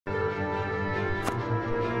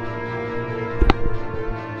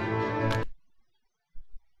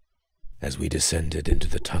As we descended into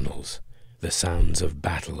the tunnels, the sounds of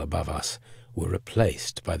battle above us were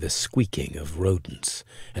replaced by the squeaking of rodents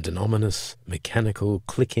and an ominous mechanical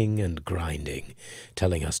clicking and grinding,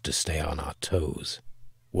 telling us to stay on our toes.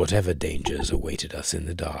 Whatever dangers awaited us in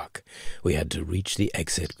the dark, we had to reach the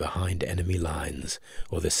exit behind enemy lines,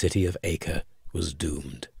 or the city of Acre was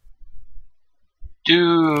doomed.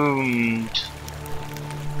 Doomed.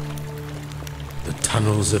 The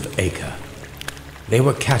tunnels of Acre. They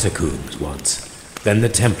were catacombs once. Then the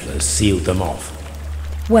Templars sealed them off.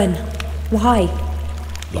 When? Why?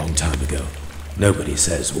 Long time ago. Nobody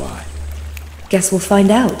says why. Guess we'll find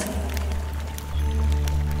out.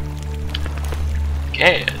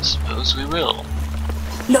 Okay, I suppose we will.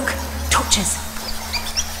 Look! Torches!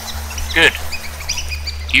 Good.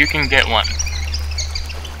 You can get one.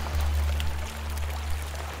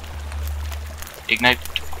 Ignite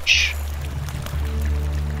the torch.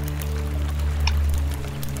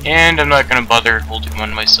 And I'm not gonna bother holding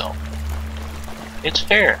one myself. It's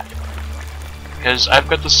fair. Because I've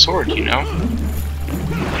got the sword, you know?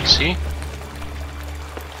 You see?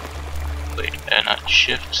 Wait, not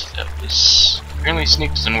shift. That was... Apparently sneak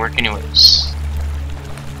doesn't work anyways.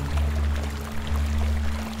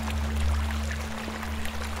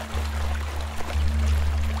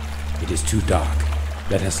 It is too dark.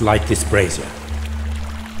 Let us light this brazier.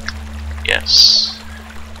 Yes.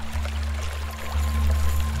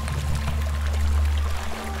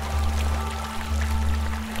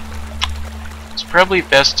 It's probably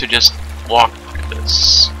best to just walk through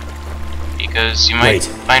this, because you might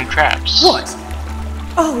find traps. What?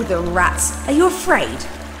 Oh, the rats. Are you afraid?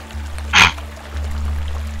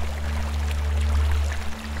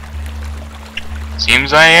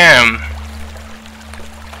 Seems I am.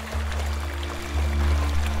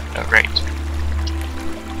 Oh, great.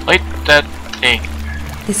 Light that thing.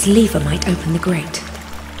 This lever might open the grate.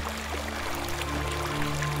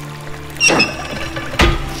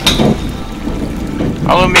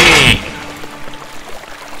 Follow me!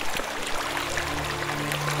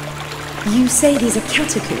 You say these are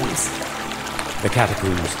catacombs? The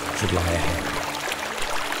catacombs should lie ahead.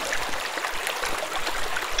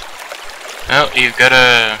 Well, you've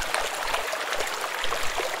gotta...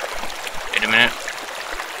 Wait a minute.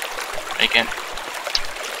 I can't...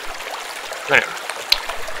 Whatever.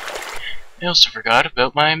 I also forgot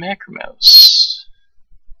about my macro mouse.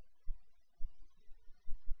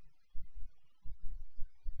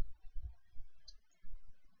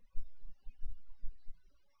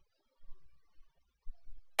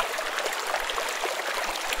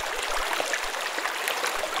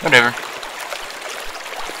 Whatever.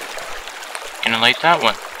 Can I light that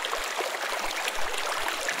one?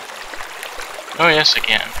 Oh yes, I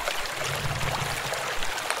can.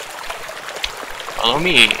 Follow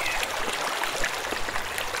me.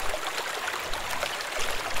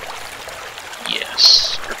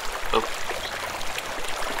 Yes. Oh.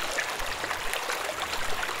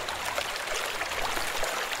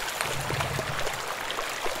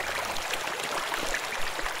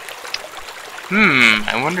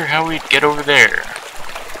 I wonder how we'd get over there.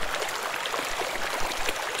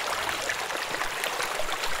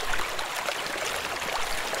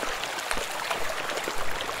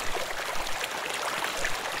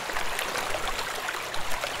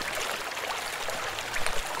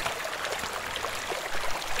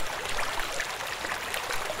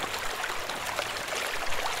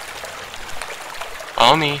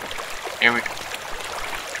 Follow me. Here we go.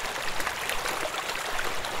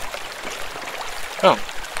 Oh,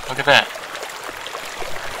 look at that.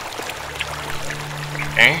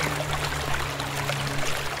 Okay.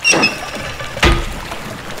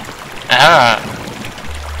 Ah!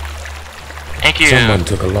 Thank you! Someone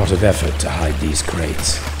took a lot of effort to hide these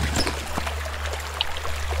crates.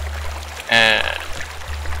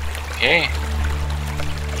 Okay.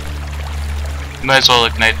 Might as well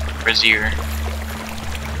ignite the brazier.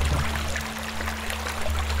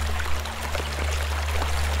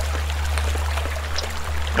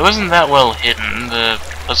 It wasn't that well hidden. The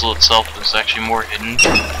puzzle itself was actually more hidden.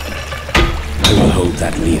 I will hold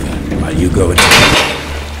that lever while you go into it.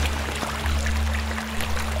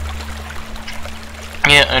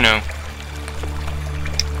 Yeah, I know.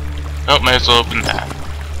 Oh, might as well open that.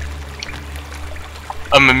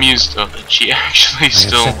 I'm amused though that she actually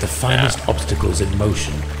still... I have set the finest obstacles in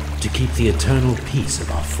motion to keep the eternal peace of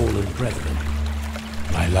our fallen brethren.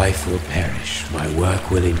 My life will perish, my work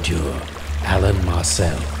will endure. Alan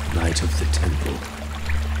Marcel, Knight of the Temple.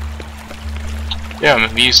 Yeah, I'm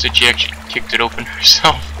amused that she actually kicked it open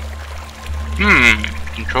herself.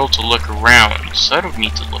 Control to look around. So I don't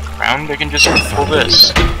need to look around, I can just pull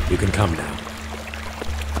this. You can come now.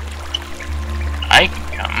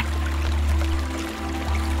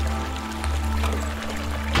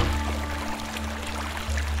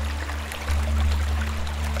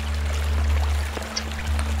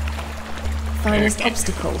 finest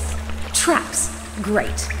obstacles. Traps,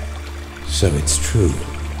 great. So it's true.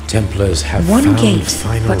 Templars have One found gate,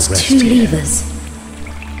 final but rest 2 here. levers.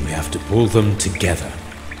 We have to pull them together.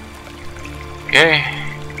 Okay,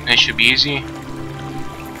 that should be easy.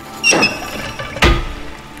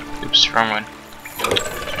 Oops, wrong one.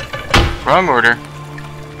 Wrong order.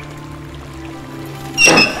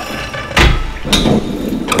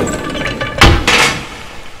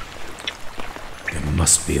 There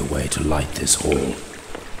must be a way to light this hall.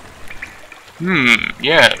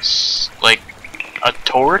 Yes. Like a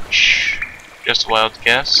torch? Just a wild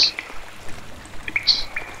guess.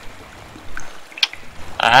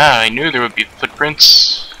 Ah, I knew there would be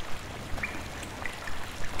footprints.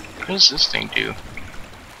 What does this thing do?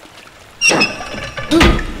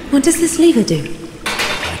 What does this lever do?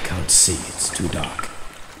 I can't see, it's too dark.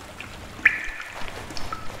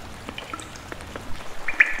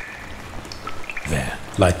 There,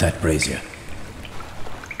 light that brazier.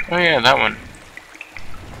 Oh yeah, that one.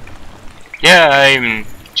 Yeah, I'm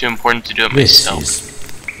too important to do it This myself. is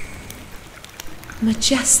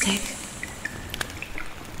Majestic.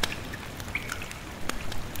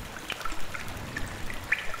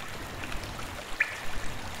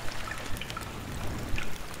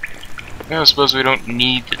 Well, I suppose we don't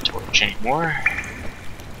need the torch anymore.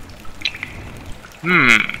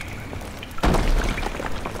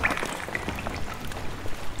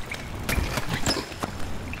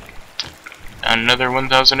 Another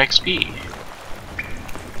 1000 XP.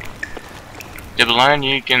 Dibbeline,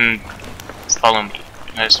 you can follow me,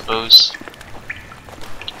 I suppose.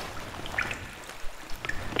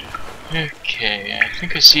 Okay, I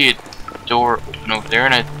think I see a door open over there,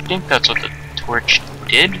 and I think that's what the torch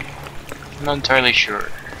did. I'm not entirely sure.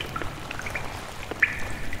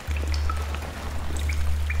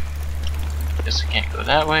 Guess I can't go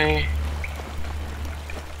that way.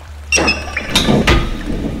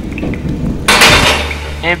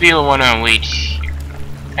 Maybe you'll want to wait here.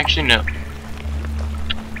 Actually, no.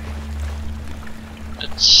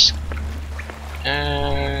 Let's.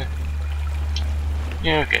 Yeah,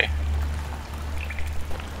 okay.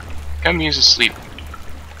 Come use a sleep.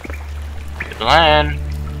 Good plan.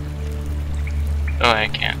 Oh, I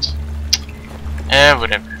can't.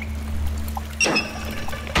 Whatever.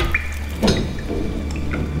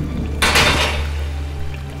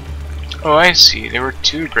 Oh, I see. There were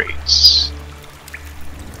 2 grates.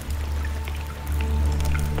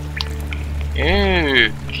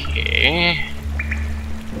 Okay.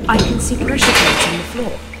 I can see pressure plates on the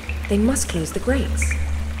floor. They must close the grates.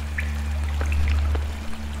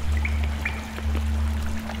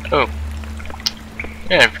 Oh.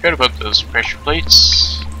 Yeah, I forgot about those pressure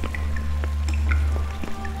plates.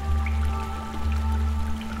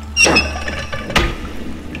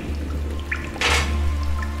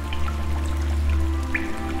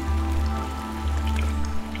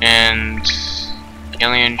 And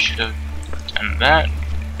Celian should have done that.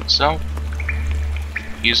 So,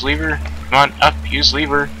 use lever. Come on, up, use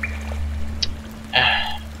lever.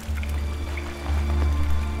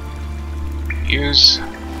 Use.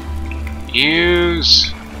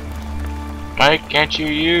 Use! Why can't you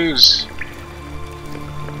use?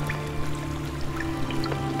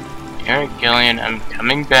 Here, Celian, I'm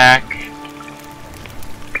coming back.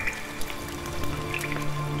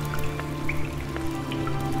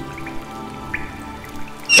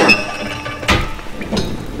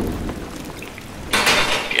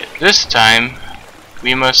 Okay, this time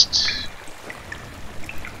we must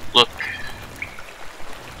look.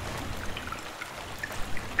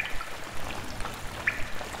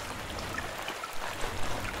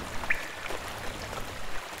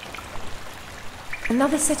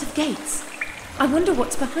 Another set of gates. I wonder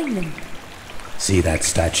what's behind them. See that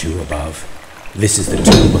statue above? This is the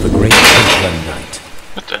tomb of a great Templar knight.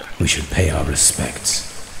 What the? We should pay our respects.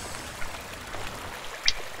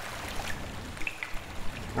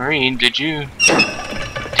 Marie, did you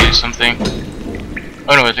do something?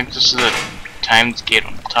 Oh no, I think this is a timed gate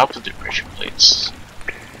on top of the pressure plates.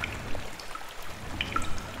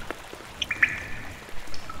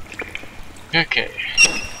 Okay.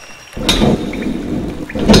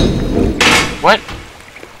 What?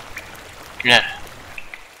 Yeah.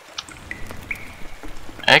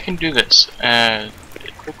 I can do this.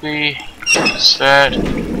 Quickly use that.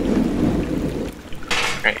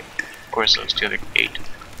 Right. Of course, those 2 other 8.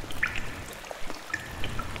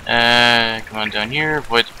 Come on down here,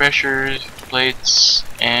 avoid the pressures, plates,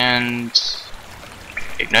 and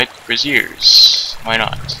ignite the braziers. Why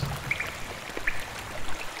not?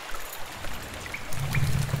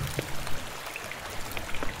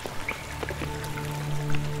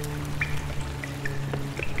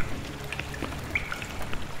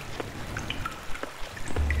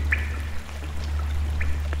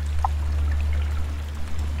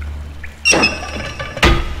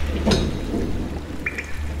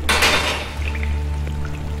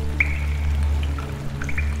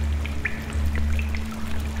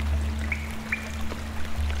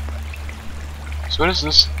 So what does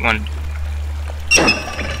this one do?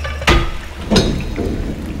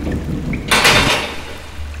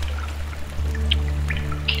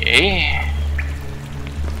 Okay.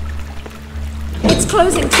 It's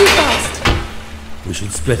closing too fast. We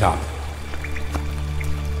should split up.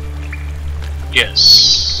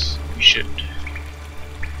 Yes, we should.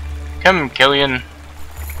 Come, Celian.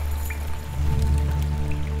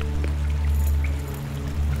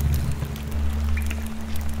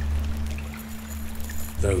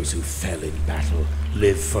 Those who fell in battle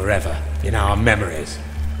live forever in our memories.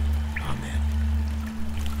 Amen.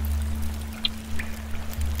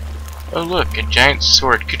 Oh look, a giant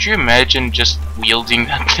sword. Could you imagine just wielding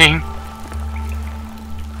that thing?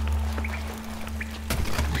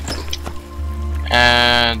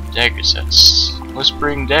 Dagger sets.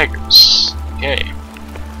 Whispering daggers. Okay.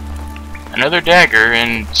 Another dagger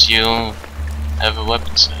and you'll have a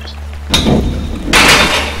weapon set.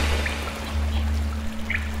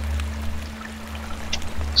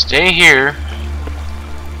 Stay here.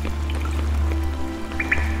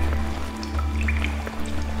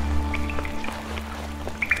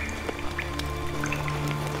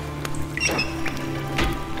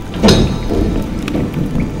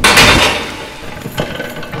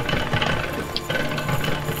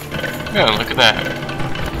 Oh, look at that.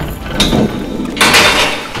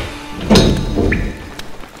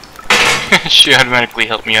 She automatically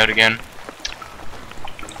helped me out again.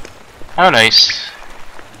 How nice.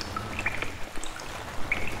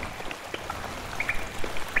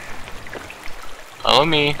 Follow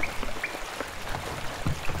me.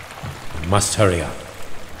 We must hurry up.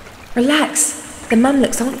 Relax. The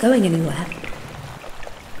Mamluks aren't going anywhere.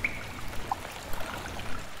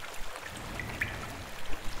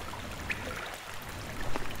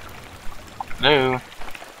 Hello?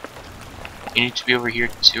 You need to be over here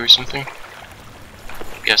too or something?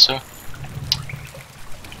 Guess so.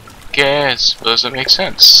 Okay, I suppose that makes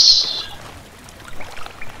sense.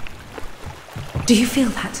 Do you feel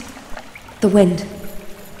that? The wind.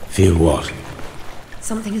 Feel what?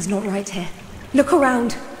 Something is not right here. Look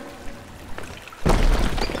around.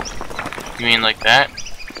 You mean like that?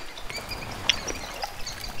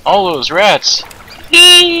 All those rats!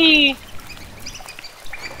 Eee!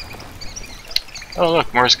 Oh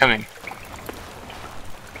look, more is coming.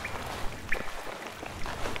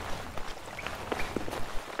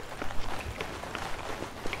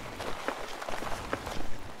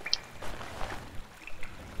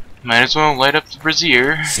 Might as well light up the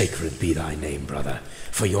brazier. Sacred be thy name, brother,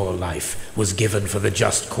 for your life was given for the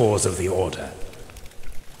just cause of the Order.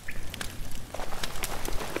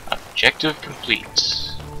 Objective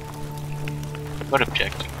complete. What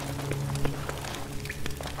objective?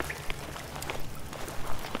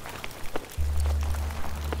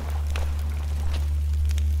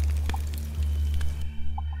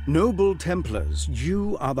 Noble Templars,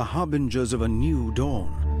 you are the harbingers of a new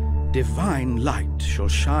dawn. Divine light shall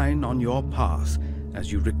shine on your path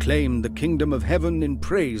as you reclaim the kingdom of heaven in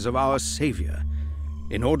praise of our Savior.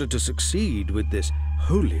 In order to succeed with this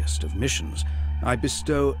holiest of missions, I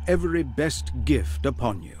bestow every best gift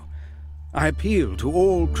upon you. I appeal to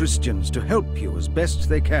all Christians to help you as best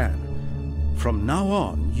they can. From now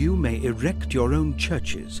on, you may erect your own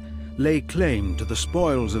churches, lay claim to the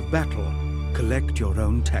spoils of battle, collect your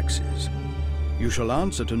own taxes. You shall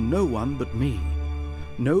answer to no one but me.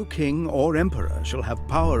 No king or emperor shall have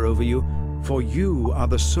power over you, for you are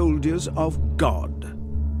the soldiers of God.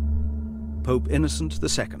 Pope Innocent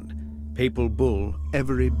II, Papal Bull,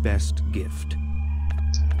 every best gift.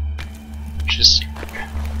 Interesting.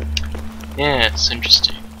 Yeah, it's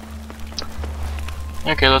interesting.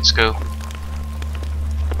 Okay, let's go.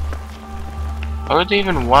 Why would they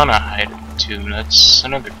even want to hide in the tomb? That's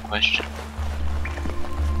another question.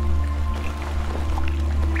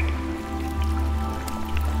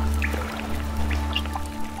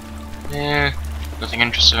 Nothing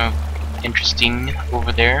interesting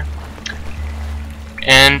over there.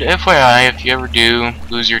 And FYI, if you ever do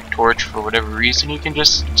lose your torch for whatever reason, you can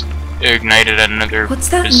just ignite it at another What's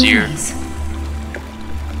that brazier. noise?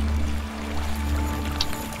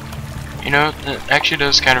 You know, that actually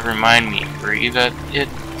does kind of remind me, Marie, that it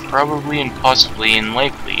probably and possibly and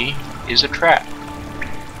likely is a trap.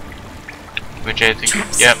 Which I think,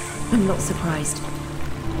 Traps. yep. I'm not surprised.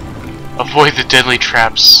 Avoid the deadly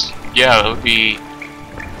traps. Yeah, that would be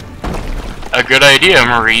a good idea,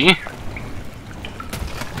 Marie.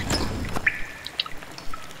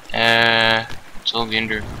 Until the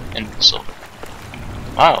end result.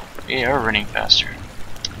 Wow, we are running faster.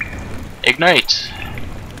 Ignite!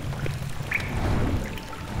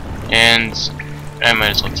 And I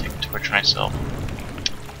might as well take the torch myself.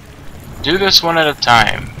 do this one at a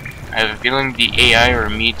time. I have a feeling the AI or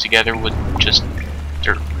me together would just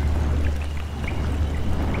dirt.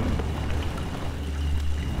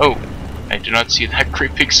 Oh, I do not see that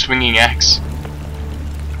great big swinging axe.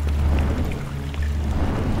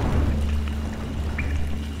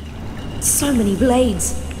 So many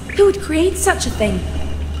blades. Who would create such a thing?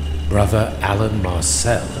 Brother Alan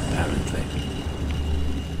Marcel, apparently.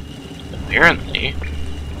 Apparently.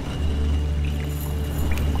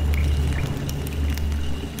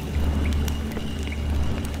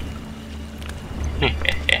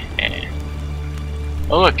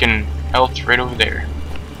 Oh look, and health right over there.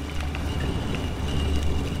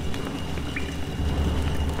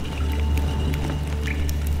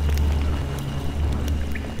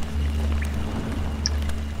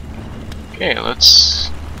 Okay, let's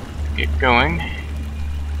get going.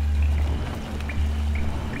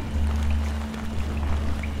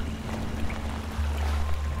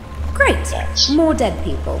 Great. That's More dead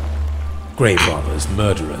people. Grave robbers,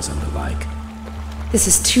 murderers, and the like. This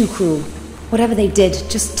is too cruel. Whatever they did,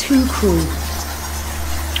 just too cruel.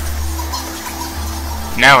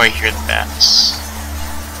 now I hear the bats.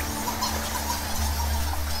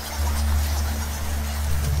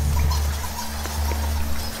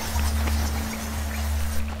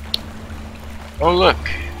 Oh look.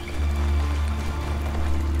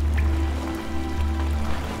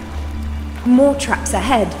 More traps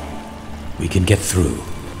ahead. We can get through.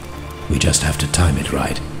 We just have to time it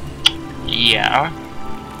right. Yeah.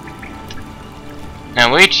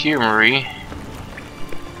 Now wait here, Marie.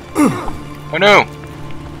 Oh no!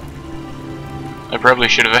 I probably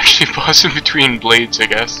should have actually paused in between blades, I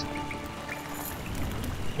guess.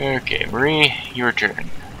 Okay, Marie, your turn.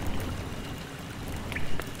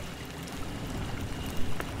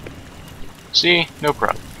 See? No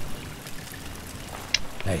problem.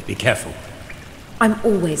 Hey, be careful. I'm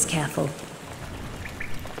always careful.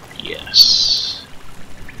 Yes.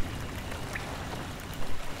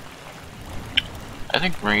 I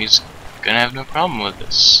think Marie's gonna have no problem with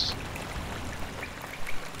this.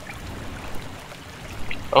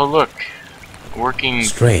 Oh look, working.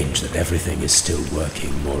 Strange that everything is still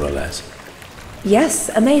working, more or less. Yes,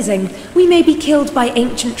 amazing. We may be killed by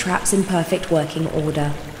ancient traps in perfect working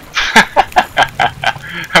order.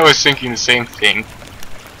 I was thinking the same thing.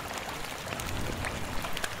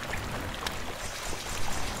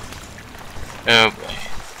 Oh boy.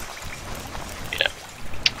 Yeah.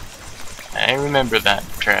 I remember that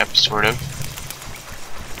trap, sort of.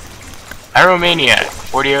 Pyromaniac,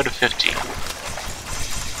 40 out of 50.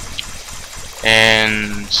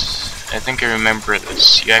 And I think I remember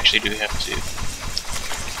this. You actually do have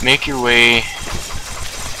to make your way.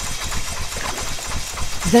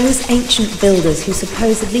 Those ancient builders who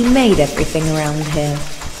supposedly made everything around here.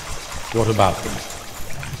 What about them?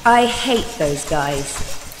 I hate those guys.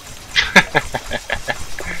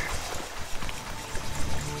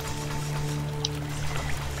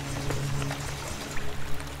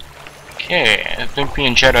 Okay, I think me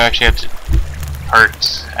and Shadow actually had to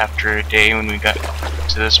part after a day when we got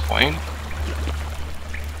to this point.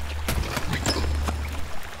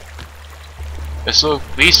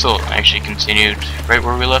 We still actually continued right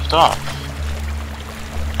where we left off.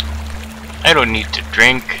 I don't need to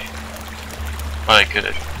drink. Well, I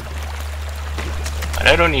could. But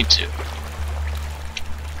I don't need to.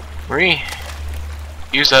 Marie,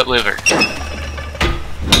 use that lever.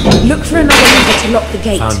 Look for another lever to lock the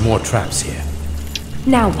gate. Found more traps here.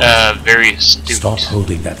 Now. Very astute. Stop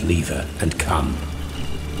holding that lever and come.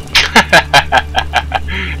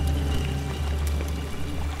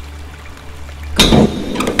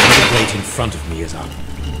 The grate in front of me is up.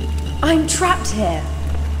 I'm trapped here.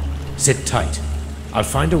 Sit tight. I'll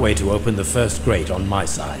find a way to open the first grate on my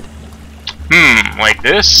side. Like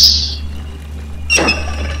this?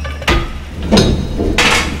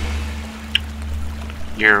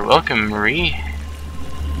 You're welcome, Marie.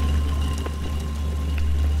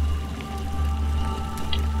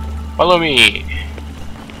 Follow me.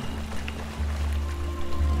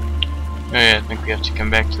 Oh yeah, I think we have to come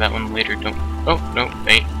back to that one later, don't... Oh, no,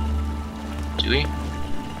 wait. Do we?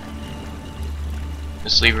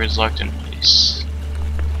 This lever is locked in place.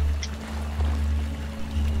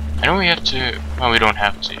 I know we have to... Well, we don't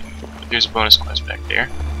have to. But there's a bonus quest back there.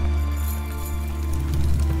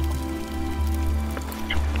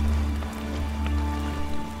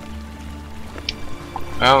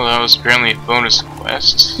 Well, that was apparently a bonus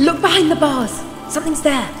quest. Look behind the bars. Something's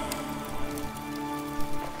there.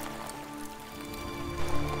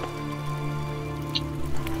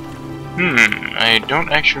 I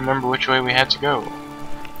don't actually remember which way we had to go.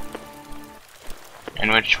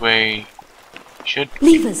 And which way should...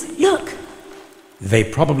 Levers, look! They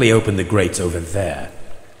probably open the grates over there.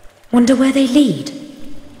 Wonder where they lead.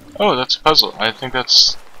 Oh, that's a puzzle. I think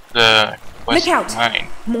that's the quest Look out! line.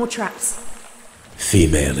 More traps.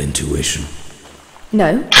 Female intuition.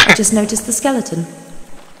 No, I just noticed the skeleton.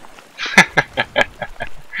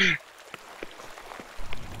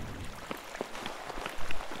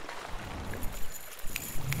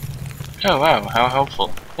 Oh wow, how helpful.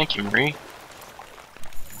 Thank you, Marie.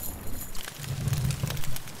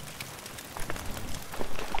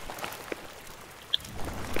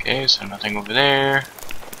 Okay, so nothing over there.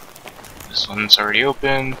 This one's already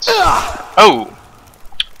opened. Oh!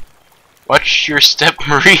 Watch your step,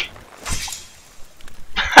 Marie!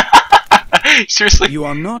 Seriously? You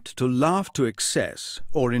are not to laugh to excess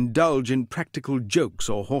or indulge in practical jokes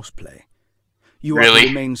or horseplay. You are Really? to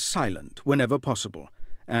remain silent whenever possible,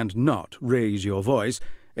 and not raise your voice,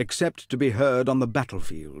 except to be heard on the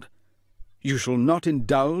battlefield. You shall not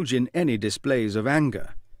indulge in any displays of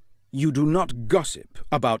anger. You do not gossip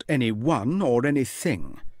about any one or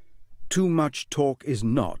anything. Too much talk is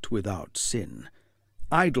not without sin.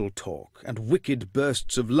 Idle talk and wicked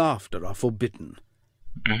bursts of laughter are forbidden.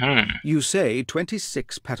 You say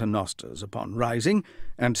 26 paternosters upon rising,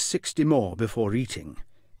 and 60 more before eating.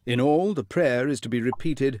 In all, the prayer is to be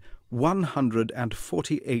repeated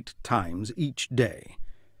 148 times each day.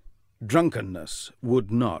 Drunkenness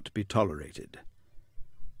would not be tolerated.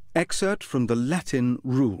 Excerpt from the Latin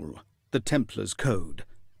Rule, the Templar's Code,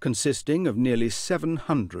 consisting of nearly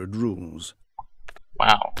 700 rules.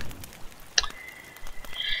 Wow.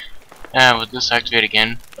 Would this activate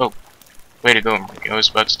again? Oh, way to go, Marie. I was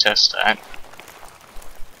about to test that.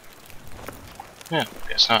 Yeah,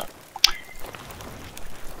 guess not.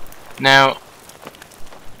 Now,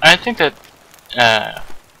 I think that,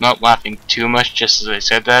 not laughing too much just as I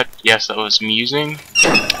said that, yes, that was amusing,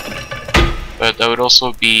 but that would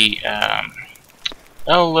also be, a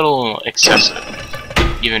little excessive,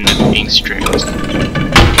 even with being strict.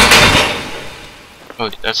 Oh,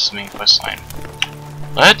 that's the main quest line.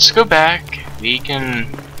 Let's go back. We can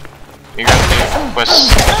figure out the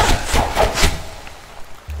quests.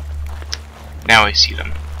 Now I see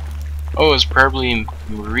them. Oh, it was probably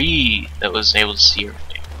Marie that was able to see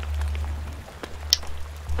everything.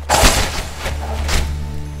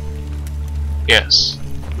 Yes,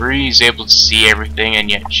 Marie's able to see everything,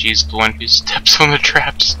 and yet she's the one who steps on the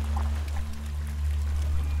traps.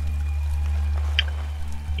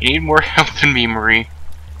 You need more help than me, Marie.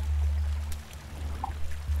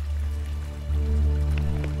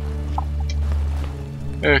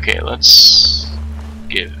 Okay, let's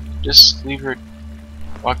just leave her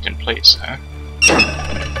locked in place, huh?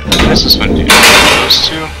 What does this one do? Those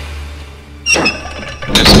two?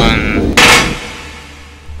 This one...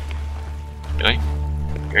 Really?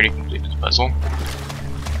 You already completed the puzzle?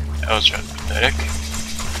 That was rather pathetic.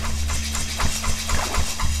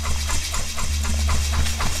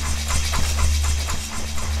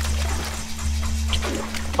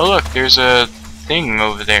 Oh look, there's a thing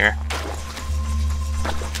over there.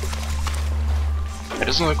 It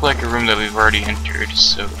doesn't look like a room that we've already entered,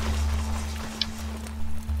 so...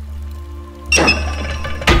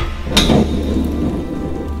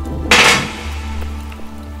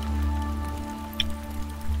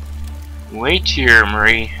 Wait here,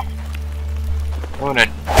 Marie. I wanna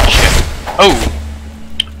check. Oh!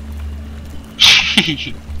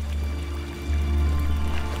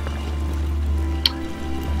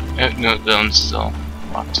 No, that one's still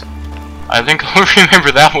locked. I think I'll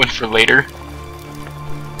remember that one for later.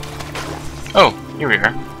 Oh, here we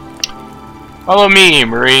are. Follow me,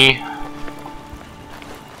 Marie.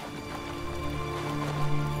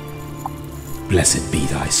 Blessed be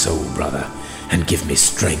thy soul, brother, and give me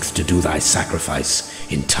strength to do thy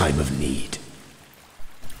sacrifice in time of need.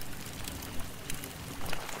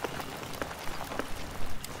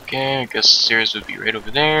 Okay, I guess the stairs would be right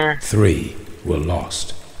over there. 3 were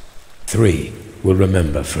lost. 3 will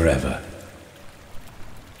remember forever.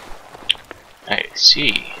 I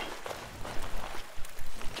see.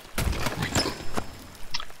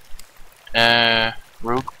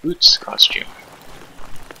 Rogue Boots costume.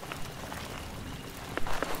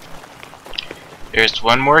 There's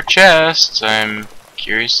one more chest. I'm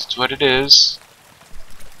curious as to what it is.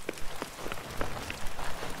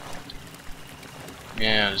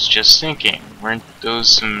 Yeah, I was just thinking, weren't those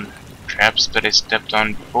some traps that I stepped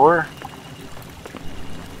on before?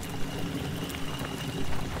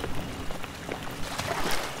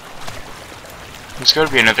 There's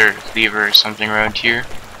gotta be another lever or something around here.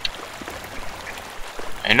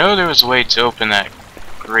 I know there was a way to open that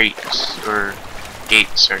grate, or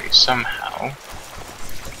gate, sorry, somehow.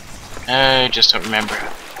 I just don't remember.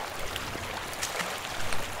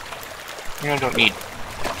 I don't need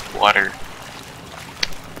water.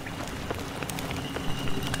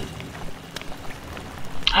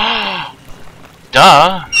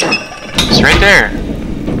 Duh! It's right there.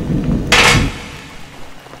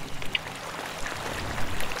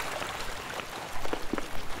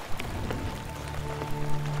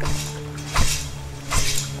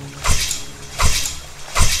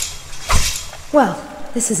 Well,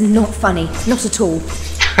 this is not funny. Not at all.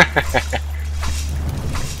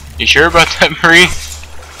 You sure about that, Marie?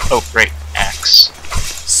 Oh, right. Axe.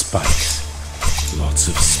 Spikes. Lots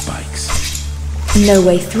of spikes. No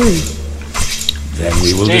way through. Then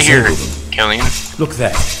we will Stay here, disable them. Celian. Look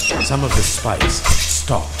there. Some of the spikes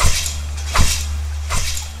stopped.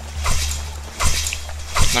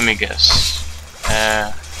 Let me guess.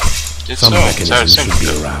 Did Some so? mechanism So should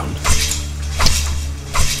be around.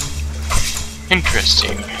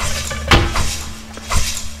 interesting.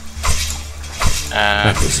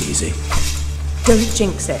 That was easy. Don't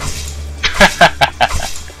jinx it.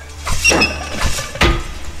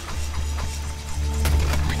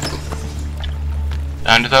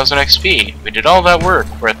 Found 1000 XP. We did all that work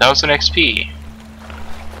for 1000 XP.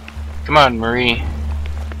 Come on, Marie.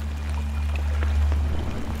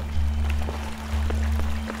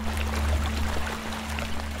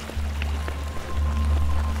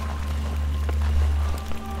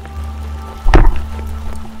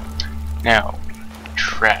 Now,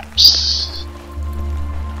 traps.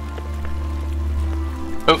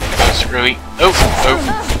 Oh, that was really. Oh.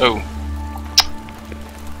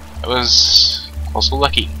 That was also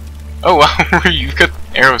lucky. Oh wow, you've got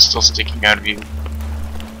arrows still sticking out of you.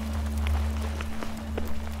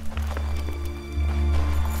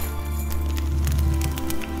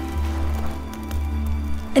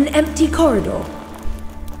 An empty corridor.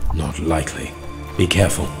 Not likely. Be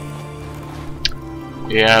careful.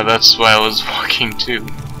 Yeah, that's why I was walking too.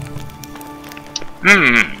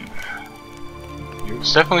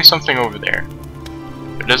 There's definitely something over there.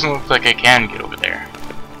 But it doesn't look like I can get over there.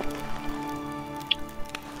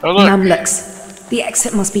 Oh look! Mamluks. The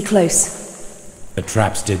exit must be close. The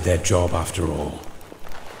traps did their job after all.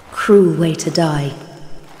 Cruel way to die.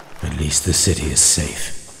 At least the city is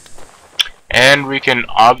safe. And we can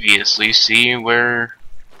obviously see where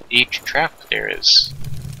each trap there is.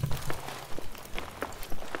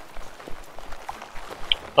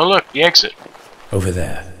 Oh look, the exit. Over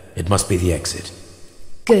there. It must be the exit.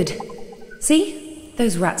 Good. See?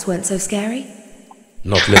 Those rats weren't so scary.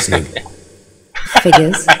 Not listening.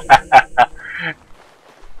 Figures.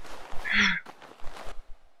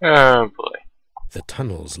 Oh boy. The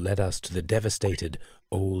tunnels led us to the devastated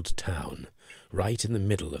old town, right in the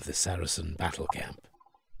middle of the Saracen battle camp.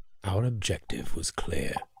 Our objective was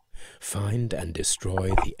clear. Find and destroy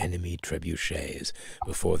the enemy trebuchets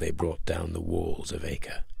before they brought down the walls of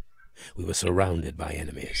Acre. We were surrounded by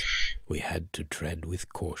enemies. We had to tread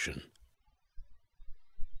with caution.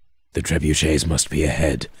 The trebuchets must be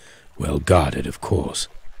ahead, well guarded, of course.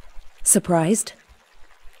 Surprised?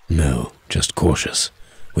 No, just cautious.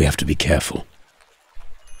 We have to be careful.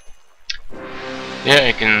 Yeah,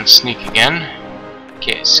 I can sneak again.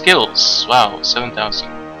 Okay, skills. Wow, 7,000.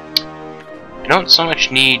 I don't so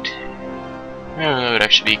much need... that would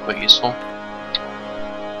actually be quite useful.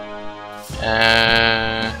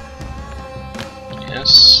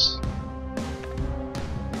 Yes.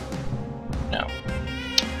 No.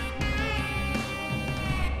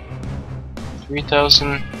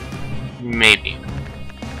 3,000? Maybe.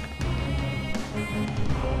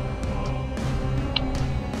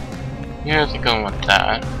 Yeah, I think I want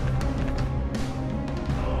that.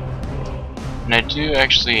 And I do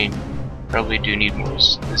actually probably do need more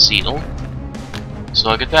zeal. So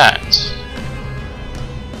I'll get that.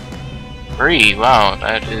 3, wow,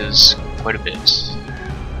 that is quite a bit.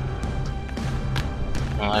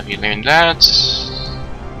 I'll have you learn that.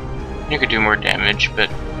 You could do more damage, but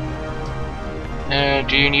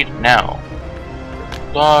do you need it now?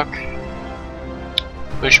 Block,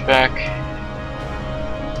 pushback.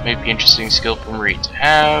 Maybe interesting skill for Marie to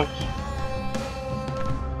have.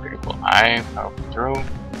 Critical eye, powerful throw.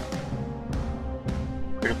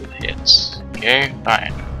 Critical hits. Okay,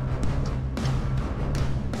 fine.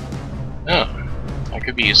 Oh, that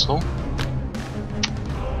could be useful.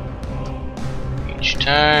 Each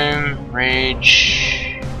time,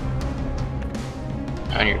 rage.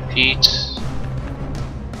 On your feet.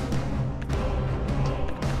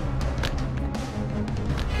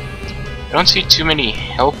 I don't see too many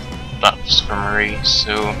health buffs for Marie,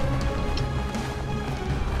 so...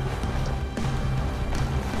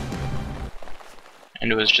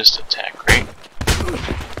 And it was just attack, right?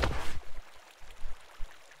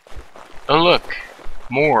 Oh look!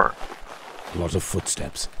 More! A lot of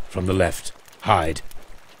footsteps. From the left. Hide.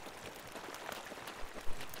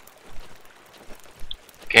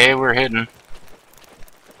 Okay, we're hidden.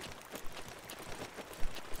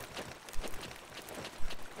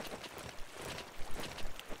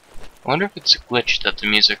 I wonder if it's a glitch that the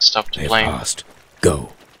music stopped They've playing. passed.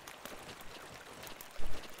 Go.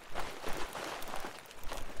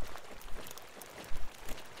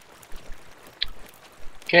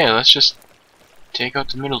 Okay, let's just take out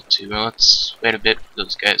the middle two. Let's wait a bit for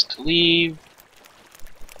those guys to leave.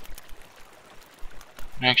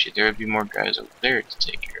 And actually, there would be more guys over there to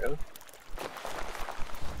take care of.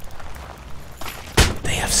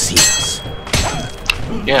 They have seen us.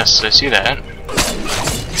 Yes, I see that.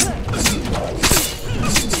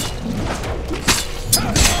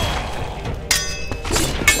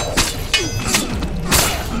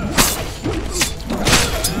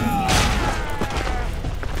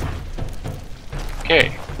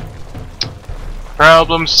 Okay.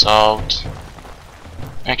 Problem solved.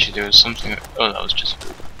 Actually, there was something. Oh, that was just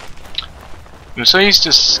food. I'm so used to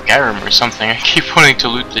Skyrim or something, I keep wanting to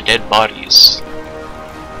loot the dead bodies.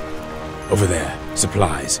 Over there.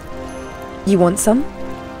 Supplies. You want some?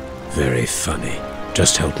 Very funny.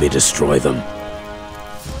 Just help me destroy them.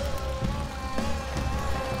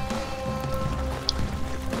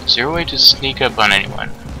 Is there a way to sneak up on anyone?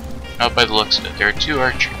 Not by the looks of it. There are two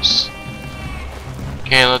archers.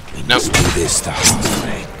 Okay, We nope. must do this the hard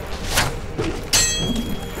way.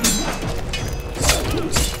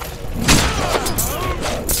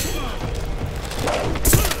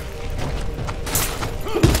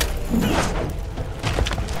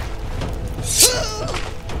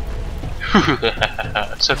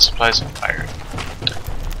 Set supplies on fire.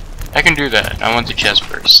 I can do that. I want the chest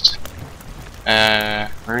first.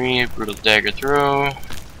 Marie, brutal dagger throw.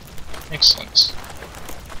 Excellent.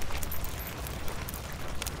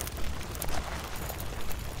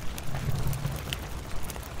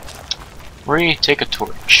 Marie, take a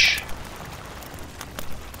torch.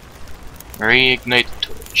 Marie, ignite the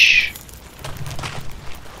torch.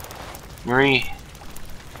 Marie,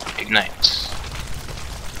 ignite.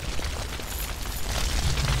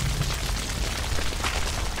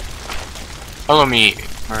 Follow me,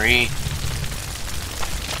 Marie.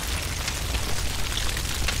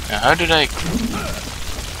 Now, how did I...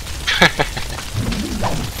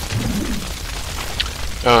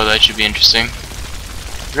 Oh, that should be interesting.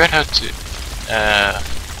 Forgot how to...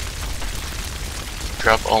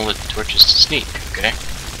 drop all the torches to sneak, okay.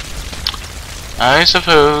 I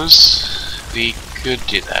suppose we could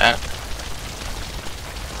do that.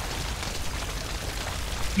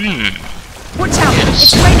 Watch out! Yes.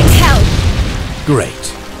 It's raining hell!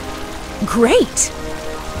 Great. Great!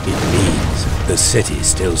 It means the city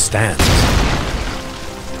still stands.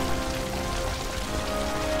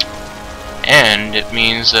 And it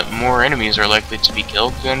means that more enemies are likely to be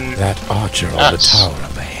killed than That archer on the us. tower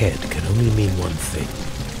up ahead can only mean one thing.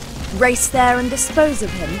 Race there and dispose of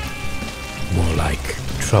him. More like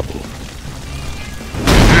trouble.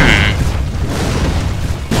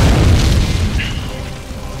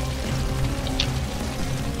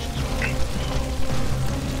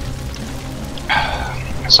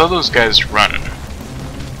 I saw those guys run.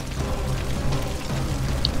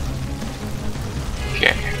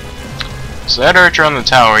 Okay. So that archer on the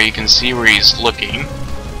tower, you can see where he's looking.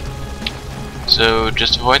 So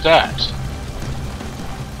just avoid that.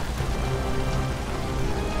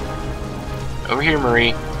 Over here,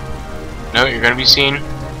 Marie. No, you're gonna be seen.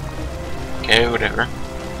 Okay, whatever.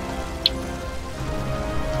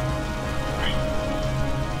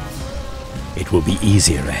 It will be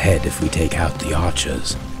easier ahead if we take out the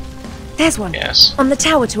archers. There's one. Yes. On the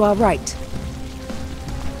tower to our right.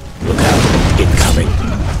 Look out. Incoming.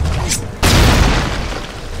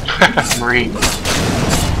 Marie.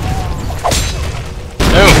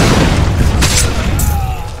 No!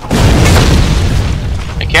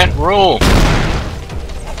 I can't roll!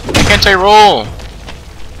 Why can't I roll?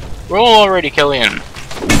 Roll already, Celian!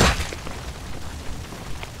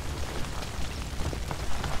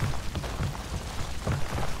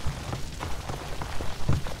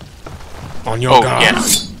 On your Oh, guard.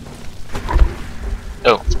 yes.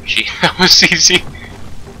 Oh, gee, that was easy.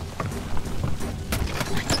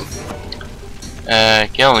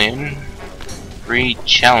 Celian. Free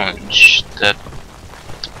challenge. That.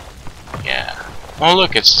 Yeah. Oh,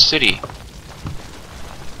 look, it's the city.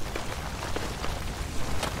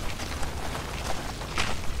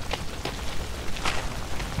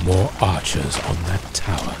 More archers on that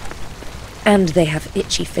tower. And they have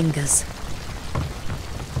itchy fingers.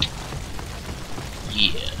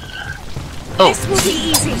 Yeah. Oh, This will be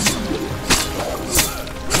easy.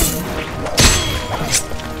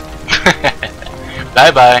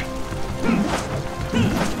 Bye-bye.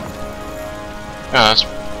 Oh, that's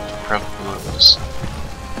probably what it was.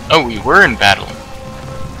 Oh, we were in battle.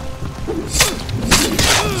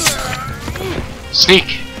 Sneak!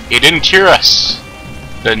 He didn't hear us!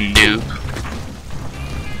 The noob.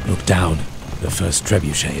 Look down. The first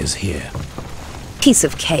trebuchet is here. Piece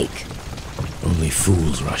of cake. Only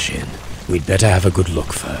fools rush in. We'd better have a good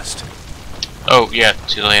look first. Oh, yeah,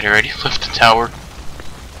 too late. I already left the tower.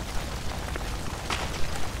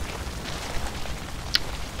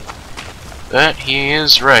 But he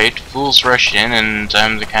is right. Fools rush in, and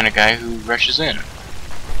I'm the kind of guy who rushes in.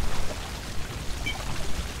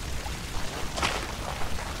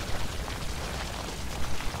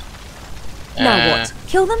 Now what?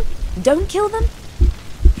 Kill them? Don't kill them?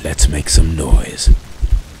 Let's make some noise.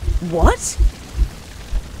 What?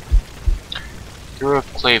 Throw a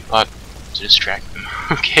clay pot to distract them.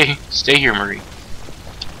 Okay, stay here, Marie.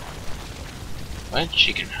 What?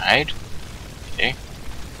 She can hide? Okay.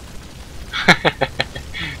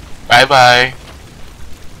 Bye-bye.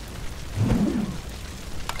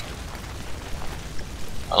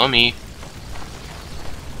 Follow me.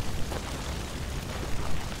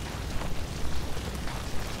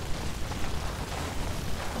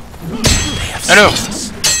 Oh no!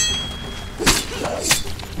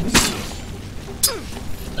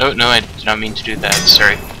 Oh no, I did not mean to do that,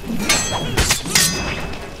 sorry.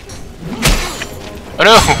 Oh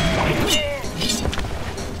no!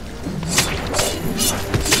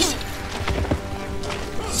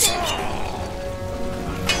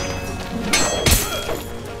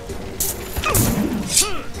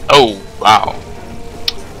 Oh, wow.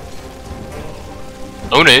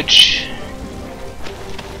 Ownage.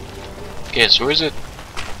 Okay, so where's it?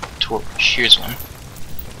 Torch. Here's one.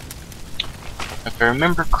 If I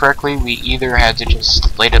remember correctly, we either had to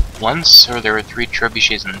just light it once, or there were 3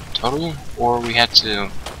 trebuchets in total, or we had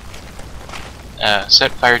to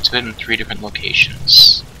set fire to it in 3 different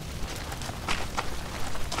locations.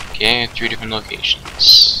 Okay, 3 different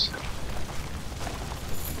locations.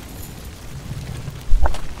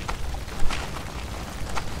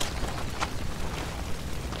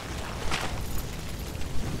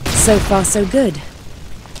 So far, so good.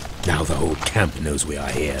 Now the whole camp knows we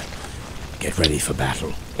are here. Get ready for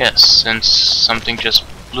battle. Yes, since something just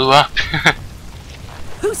blew up.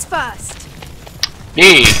 Who's first?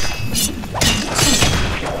 Me!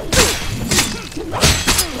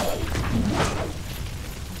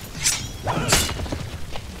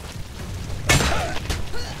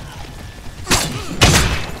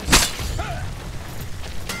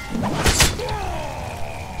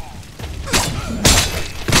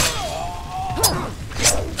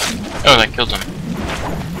 Oh, that killed him.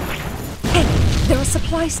 Hey, there are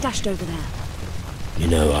supplies stashed over there. You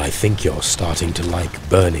know, I think you're starting to like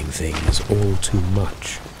burning things all too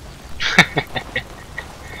much.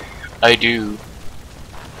 I do.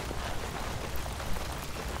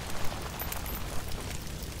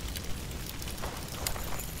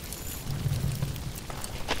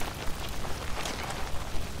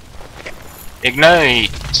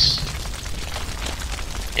 Ignite!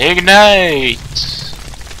 Ignite!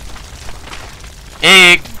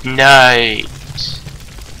 Ignite!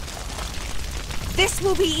 This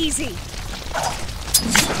will be easy.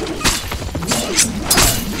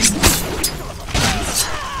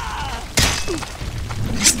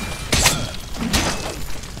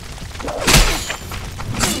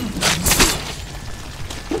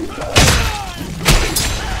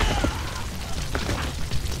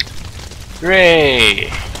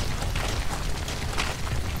 Hooray!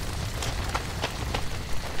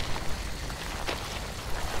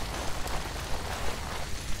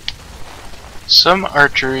 Some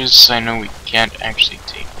archers I know we can't actually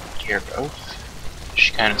take care of,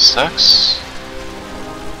 which kinda sucks.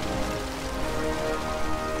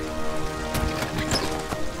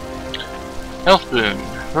 Health boon!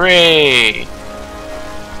 Hooray!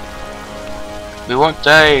 We won't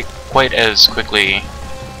die quite as quickly.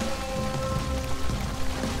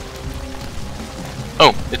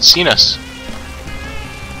 Oh, it's seen us.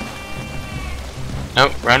 No,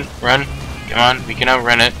 run, run. Come on, we can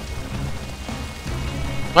outrun it.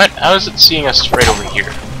 What? How is it seeing us right over here?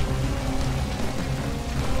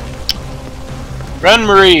 Run,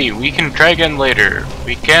 Marie! We can try again later.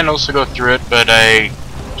 We can also go through it, but I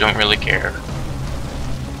don't really care.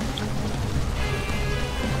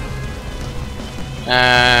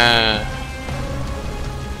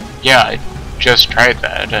 Yeah, I just tried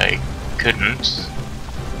that. I couldn't.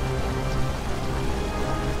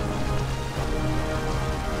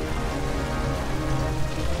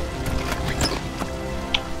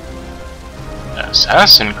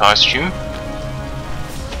 Assassin costume?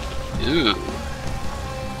 Ooh.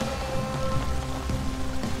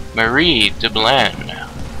 Marie de Blanc,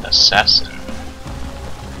 assassin.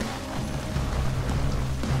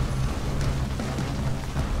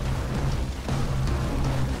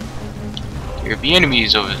 There be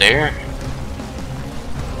enemies over there.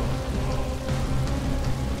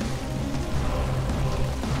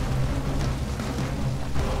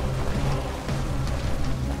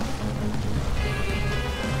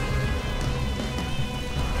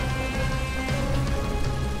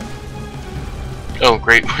 Oh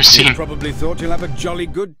great, we're seeing... You probably thought you'll have a jolly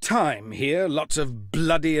good time here. Lots of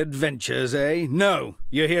bloody adventures, eh? No,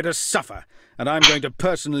 you're here to suffer, and I'm going to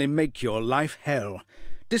personally make your life hell.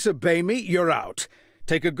 Disobey me, you're out.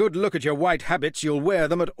 Take a good look at your white habits. You'll wear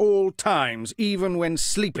them at all times, even when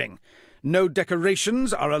sleeping. No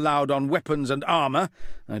decorations are allowed on weapons and armor.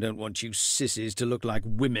 I don't want you sissies to look like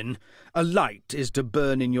women. A light is to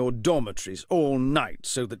burn in your dormitories all night,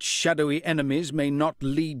 so that shadowy enemies may not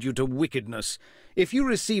lead you to wickedness. If you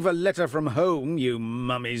receive a letter from home, you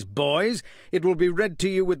mummy's boys, it will be read to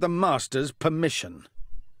you with the Master's permission.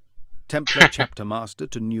 Templar Chapter Master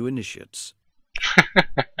to new initiates.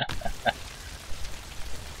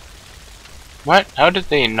 What? How did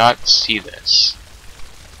they not see this?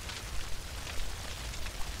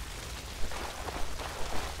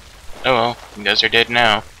 Oh well, you guys are dead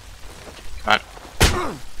now. Come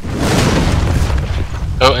on.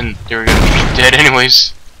 Oh, and they were gonna be dead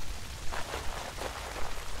anyways.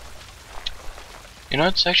 You know,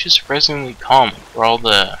 it's actually surprisingly calm for all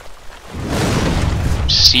the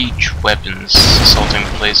siege weapons assaulting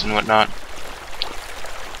the place and whatnot.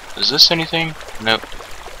 Is this anything? Nope.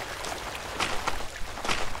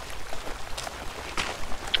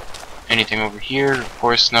 Anything over here? Of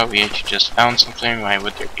course not. We actually just found something. Why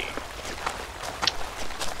would there be?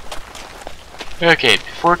 Okay,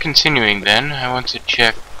 before continuing then, I want to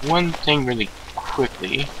check one thing really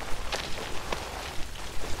quickly.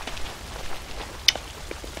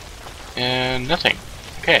 And nothing.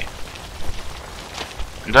 Okay.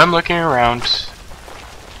 I'm done looking around.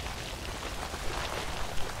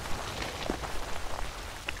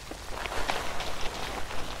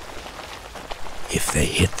 If they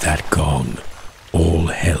hit that gong, all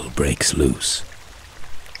hell breaks loose.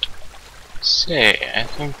 Say, I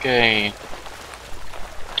think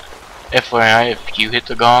FYI, if you hit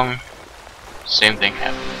the gong, same thing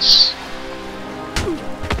happens.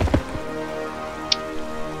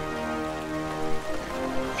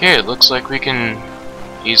 Okay, it looks like we can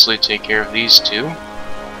easily take care of these two.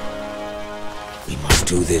 We must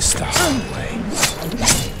do this the hard way.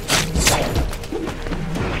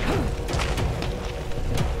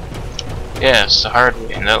 Yes, the hard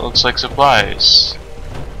way, and that looks like supplies.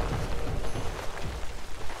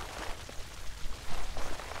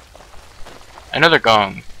 Another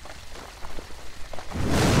gong.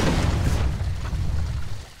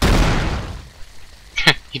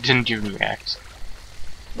 He didn't even react.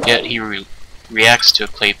 Yet he reacts to a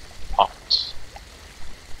clay pot.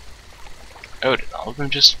 Oh, did all of them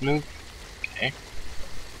just move? Okay.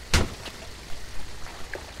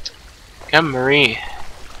 Come, Marie.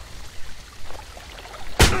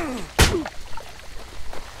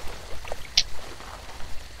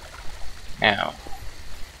 Now.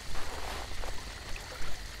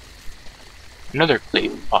 Another clay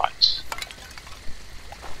pot.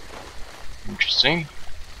 Interesting.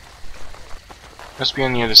 Must be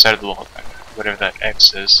on the other side of the wall then, whatever that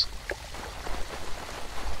X is.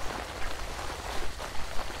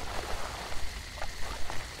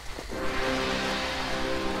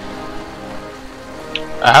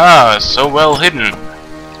 Aha! So well hidden!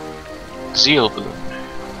 Zeal boon.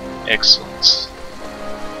 Excellent.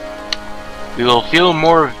 We will feel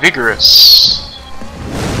more vigorous.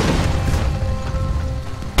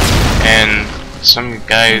 And some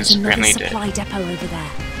guys apparently dead. Supply depot over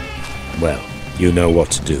there. Well, you know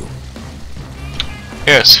what to do.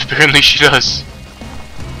 Yes, apparently she does.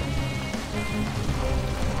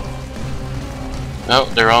 Well,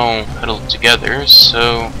 they're all huddled together,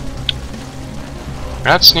 so we're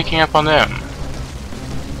not sneaking up on them.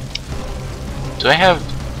 Do I have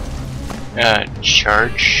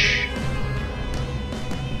charge?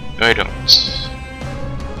 No, I don't.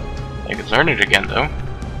 I could learn it again, though.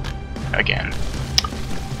 Again.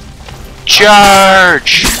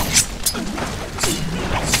 Charge!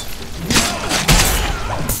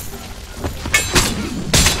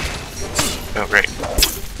 Oh, right.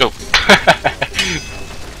 Oh.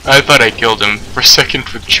 I thought I killed him for a second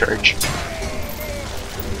with charge.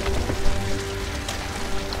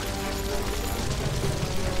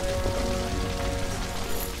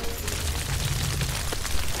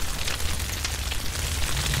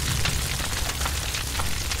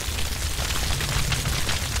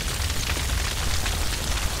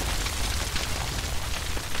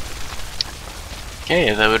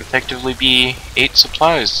 Okay, that would effectively be 8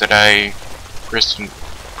 supplies that I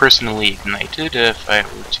personally ignited. If I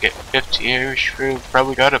were to get 50, I should have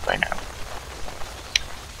probably got it by now.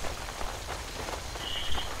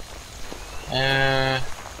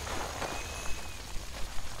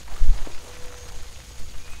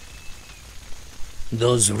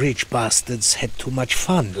 Those rich bastards had too much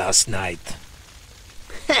fun last night.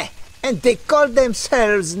 Heh, and they call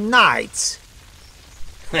themselves knights.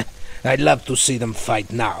 I'd love to see them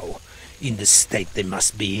fight now, in the state they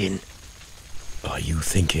must be in. Are you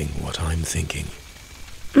thinking what I'm thinking?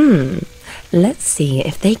 Let's see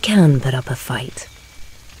if they can put up a fight.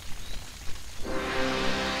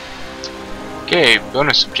 Okay,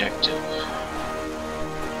 bonus objective.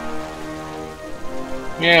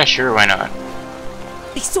 Yeah, sure, why not?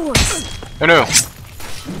 They saw us! Oh no!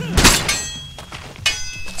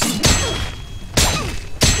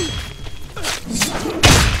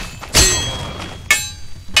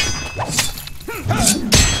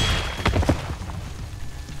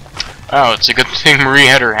 Oh, it's a good thing Marie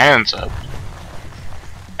had her hands up.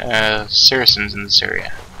 Saracens in this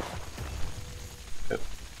area. Oh,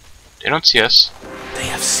 they don't see us. They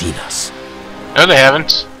have seen us. No, they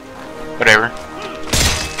haven't. Whatever.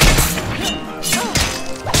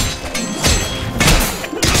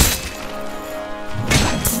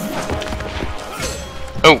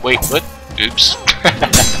 Oh, wait, what? Oops.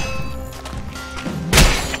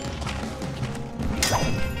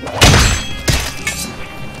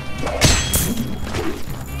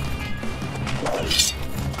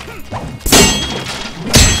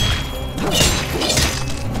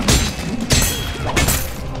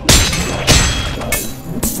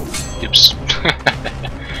 Oops.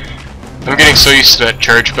 I'm getting so used to that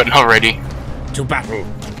charge button already. To battle!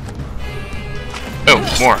 Oh,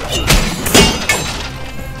 more.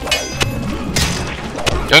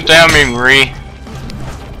 Don't down me, Marie.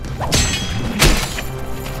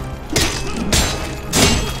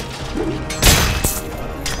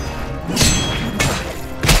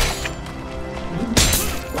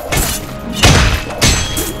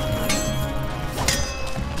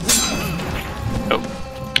 Oh.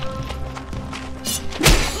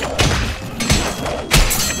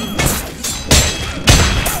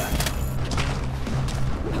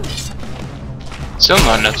 Still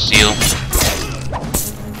not enough zeal.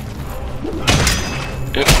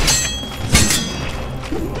 Yep.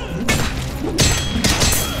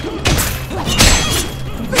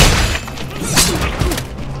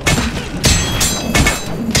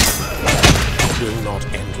 It will not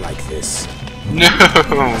end like this. No!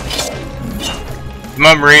 Come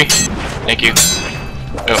on, Marie. Thank you.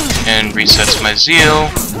 Oh, and resets my zeal.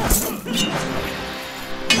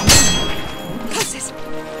 Curses!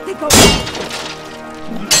 They got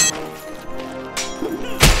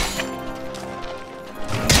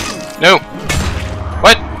No!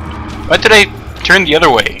 What? Why did I turn the other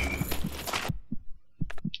way?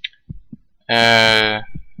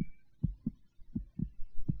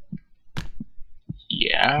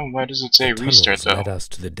 Yeah, why does it say The restart tunnels though? led us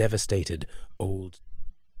to the devastated old...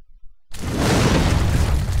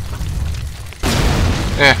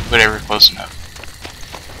 Whatever, close enough.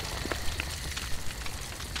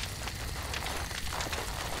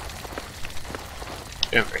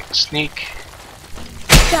 Alright, sneak.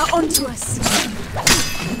 They're onto us!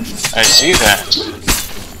 I see that.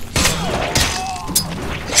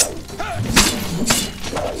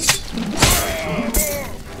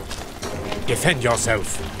 Defend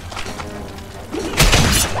yourself!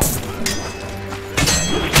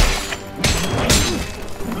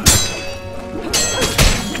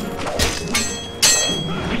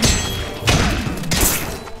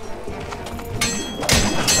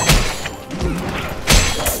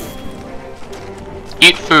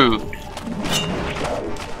 Eat food.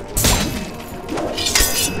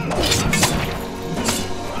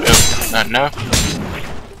 Oh, not enough.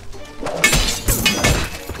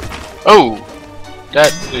 Oh!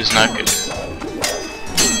 That is not good.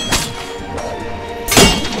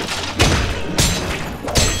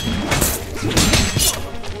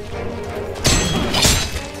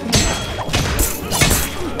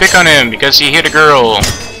 Pick on him because he hit a girl.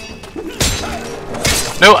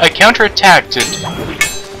 No, I counterattacked it.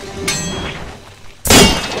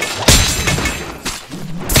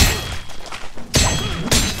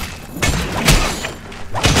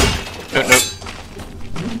 No, no.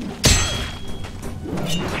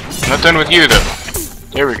 I'm not done with you, though.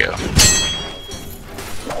 There we go.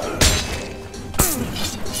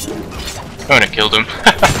 Oh, and I killed him.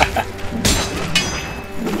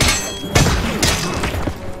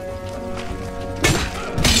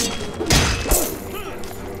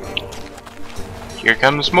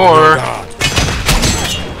 comes more.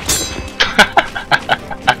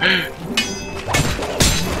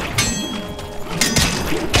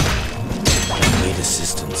 Need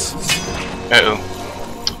assistance. Uh-oh.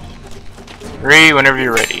 Marie, whenever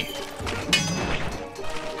you're ready.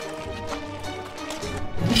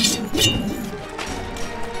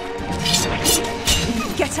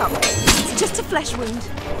 Get up. It's just a flesh wound.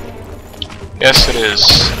 Yes, it is.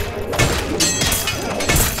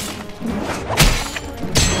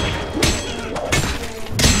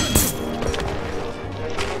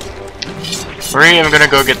 Marie, I'm gonna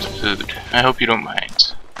go get the food. I hope you don't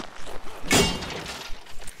mind.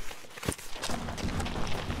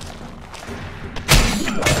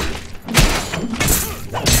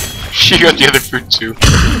 She got the other food too.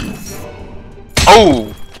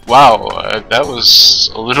 Oh! Wow, that was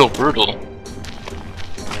a little brutal.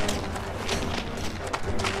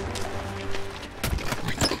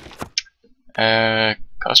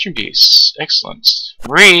 Costume piece. Excellent.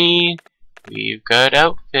 Marie! We've got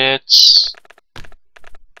outfits.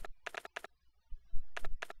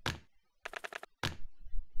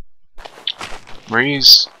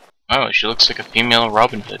 Marie's... Oh, she looks like a female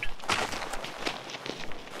Robin Hood.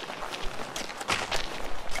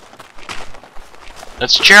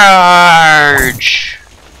 Let's charge!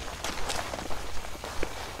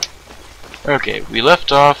 Okay, we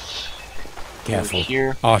left off Careful.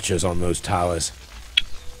 here. Archers on those towers.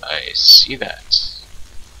 I see that.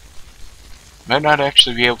 Might not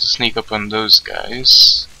actually be able to sneak up on those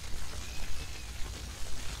guys.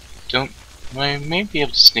 I may be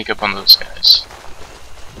able to sneak up on those guys.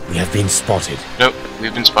 We have been spotted. Nope,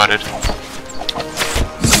 we've been spotted.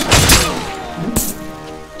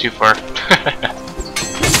 Too far.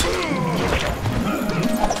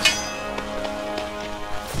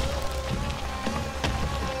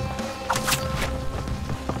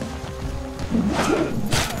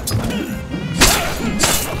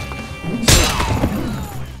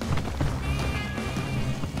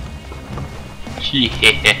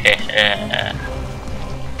 Yeah.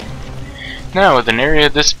 Now, with an area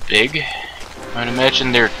this big, I'd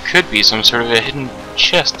imagine there could be some sort of a hidden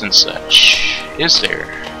chest and such. Is there?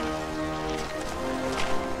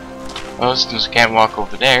 Well, since I can't walk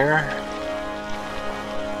over there,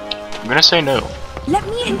 I'm gonna say no. Let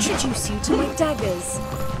me introduce you to my daggers.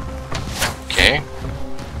 Okay.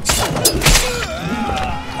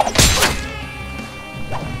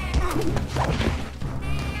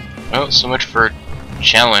 Well, so much for a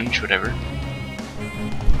challenge, whatever.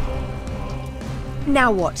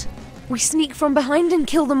 Now what? We sneak from behind and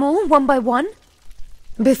kill them all, one by one?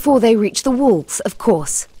 Before they reach the walls, of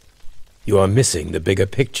course. You are missing the bigger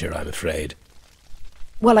picture, I'm afraid.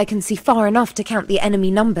 Well, I can see far enough to count the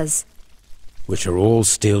enemy numbers. Which are all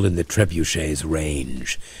still in the trebuchet's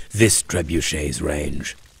range. This trebuchet's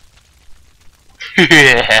range.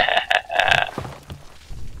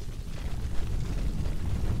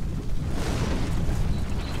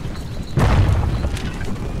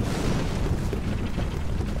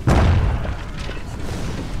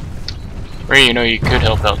 Or, you know, you could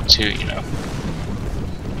help out too, you know.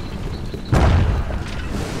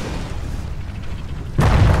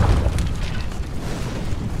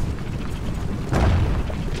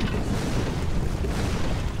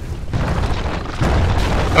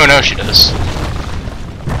 Oh no, she does.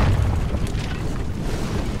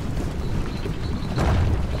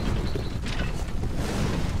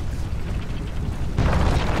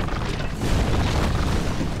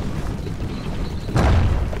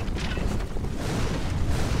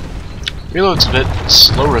 Reload's a bit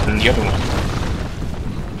slower than the other one.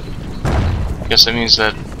 I guess that means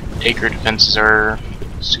that Acre defenses are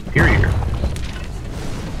superior.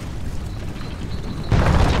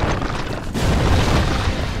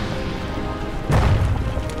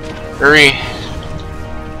 Hurry!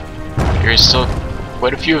 There's still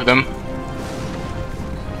quite a few of them.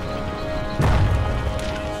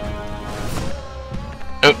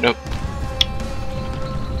 Oh, nope.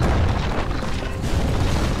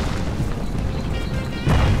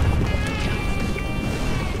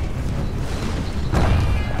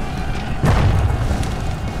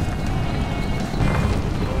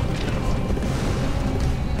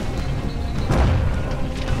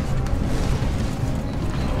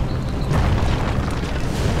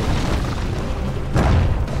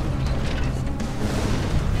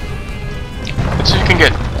 Let's see if we can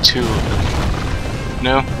get two of them.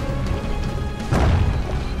 No.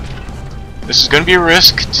 This is gonna be a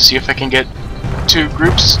risk to see if I can get two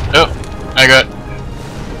groups. Oh, I got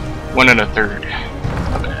 1 1/3.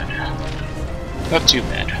 Not bad. Not too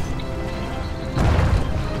bad.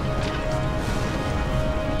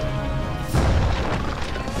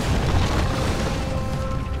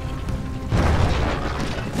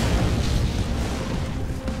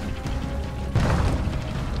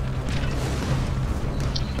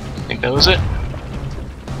 think that was it.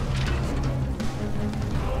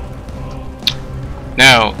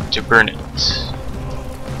 Now, to burn it.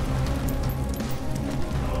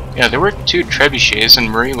 Yeah, there were 2 trebuchets and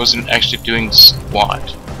Marie wasn't actually doing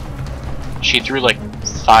squat. She threw like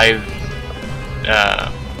 5,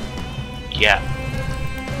 yeah.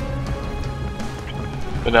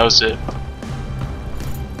 But that was it.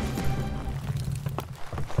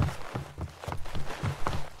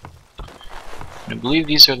 I believe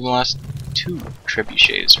these are the last 2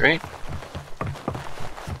 trebuchets, right?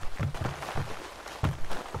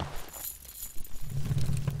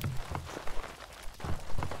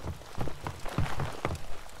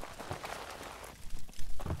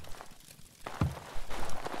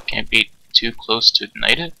 Can't be too close to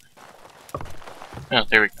ignite it. Oh,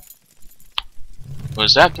 there we go.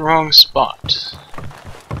 Was that the wrong spot?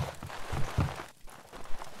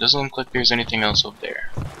 Doesn't look like there's anything else over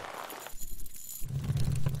there.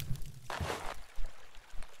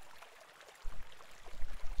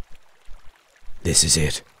 This is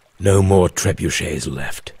it. No more trebuchets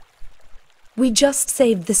left. We just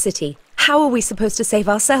saved the city. How are we supposed to save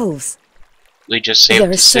ourselves? We just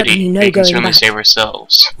saved the city. No We can going certainly back. save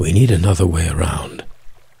ourselves. We need another way around.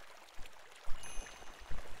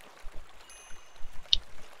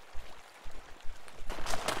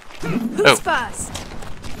 Who's first?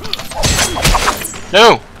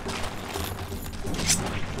 No!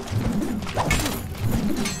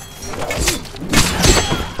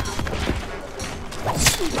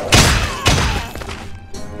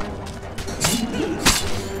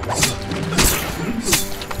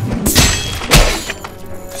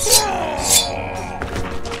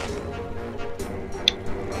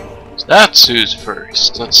 So that's who's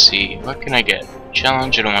first. Let's see. What can I get?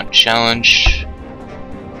 Challenge? I don't want challenge.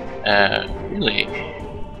 Really?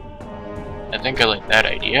 I think I like that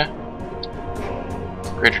idea.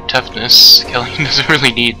 Greater toughness. Kelly doesn't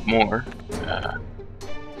really need more.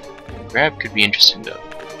 Grab could be interesting though.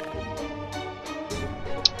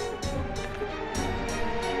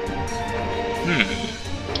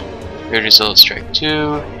 Greater Zealot Strike 2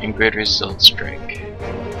 and Greater Zealot Strike.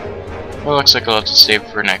 Well, looks like I'll have to save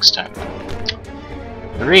for next time.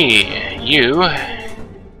 Marie, you...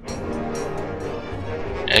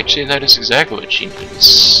 Actually, that is exactly what she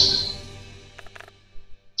needs.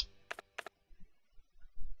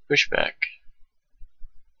 Pushback.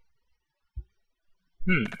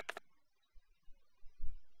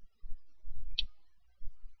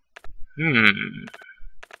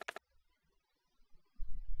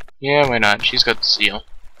 Yeah, why not? She's got the zeal.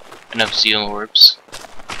 Enough zeal orbs.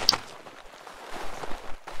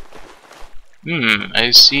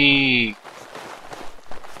 I see...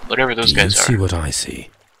 whatever those guys are. Do you see what I see?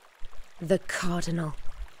 The Cardinal.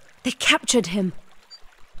 They captured him.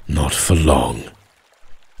 Not for long.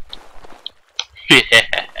 They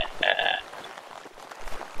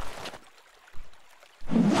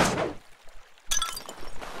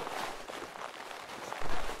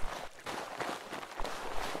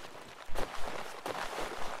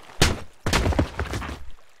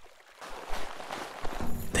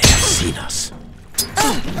have seen us.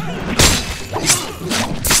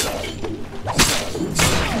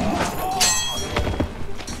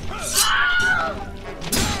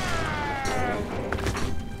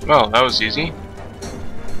 Well, that was easy.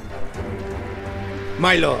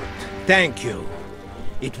 My lord, thank you.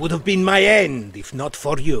 It would have been my end if not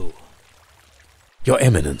for you. Your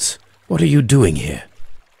Eminence, what are you doing here?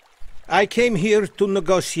 I came here to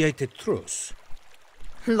negotiate a truce.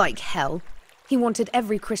 Like hell. He wanted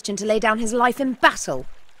every Christian to lay down his life in battle.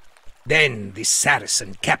 Then the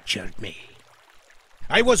Saracen captured me.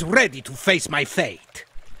 I was ready to face my fate.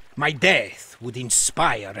 My death would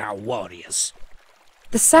inspire our warriors.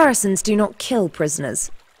 The Saracens do not kill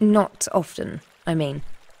prisoners. Not often, I mean.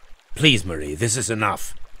 Please, Marie, this is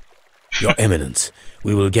enough. Your Eminence,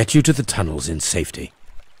 we will get you to the tunnels in safety.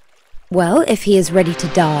 Well, if he is ready to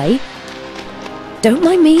die... Don't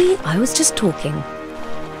mind me, I was just talking.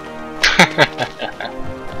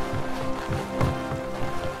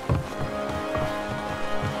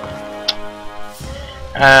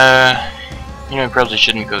 You know, I probably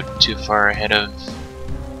shouldn't go too far ahead of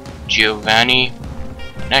Giovanni.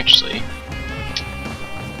 Actually,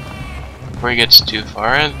 before he gets too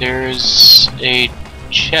far, there's a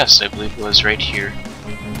chest, I believe it was right here.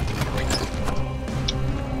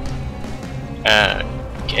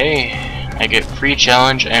 Okay, I get free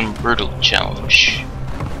challenge and brutal challenge.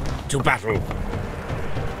 To battle.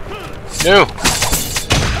 No!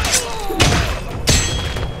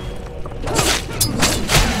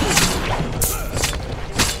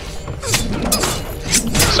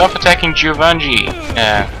 Stop attacking Giovanni!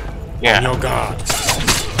 Yeah. On your guard.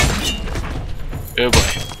 Oh boy.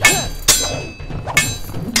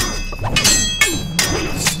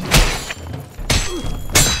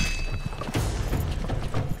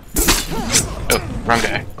 Oh, wrong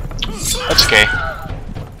guy. That's okay.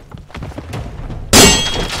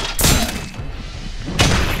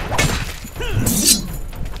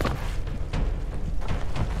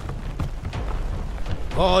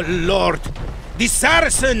 Oh Lord! The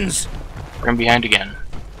Saracens! From behind again.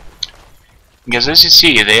 Because as you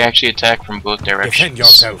see, they actually attack from both directions. Defend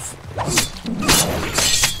yourself.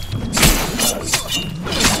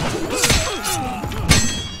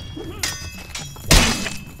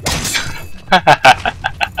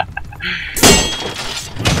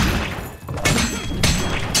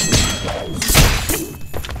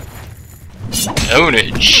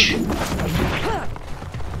 Ownage.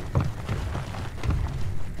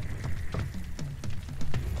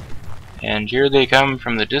 And here they come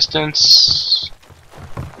from the distance.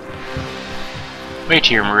 Wait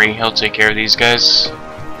here, Marie. He'll take care of these guys.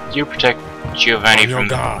 You protect Giovanni from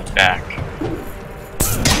the back.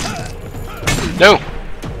 No!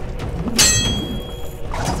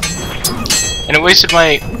 And it wasted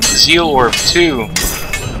my zeal orb too.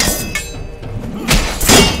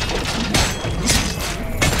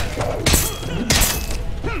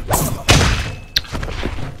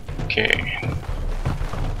 Okay.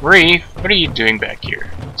 Marie, what are you doing back here?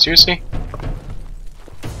 Seriously?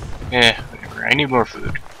 Eh, whatever. I need more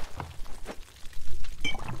food.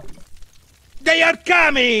 They are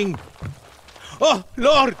coming! Oh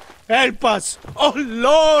Lord, help us! Oh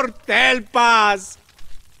Lord, help us!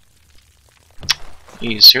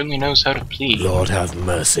 He certainly knows how to plead. Lord have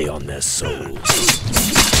mercy on their souls.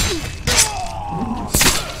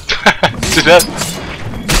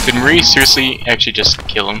 Did Marie seriously actually just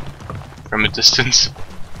kill him from a distance?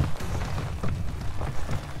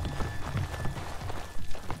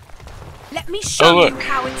 Let me show look. you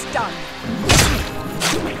how it's done.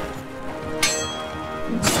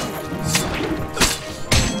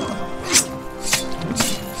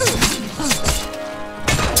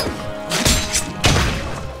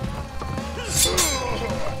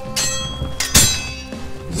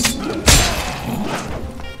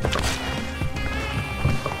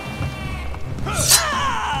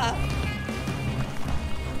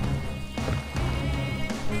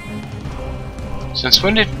 Since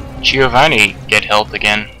when did Giovanni get health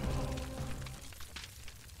again?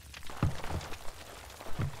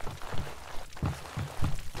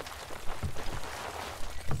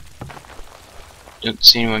 Don't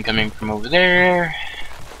see anyone coming from over there.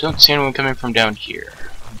 Don't see anyone coming from down here.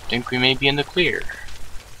 I think we may be in the clear.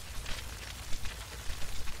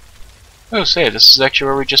 Oh, say, this is actually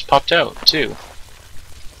where we just popped out, too.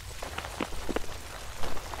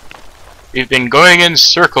 We've been going in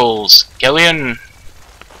circles. Celian,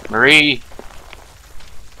 Marie.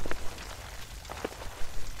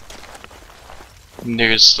 And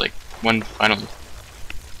there's like one final.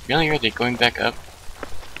 Really? Are they going back up?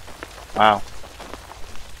 Wow.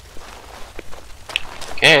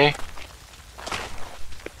 Okay.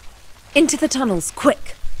 Into the tunnels,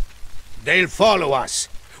 quick! They'll follow us.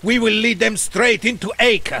 We will lead them straight into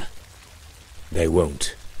Acre. They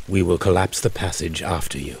won't. We will collapse the passage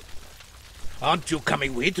after you. Aren't you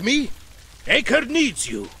coming with me? Acre needs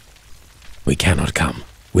you. We cannot come.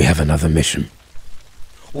 We have another mission.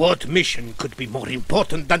 What mission could be more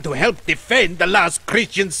important than to help defend the last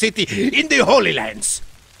Christian city in the Holy Lands?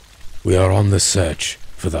 We are on the search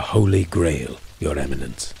for the Holy Grail, Your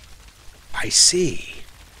Eminence. I see.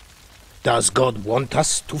 Does God want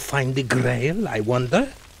us to find the Grail, I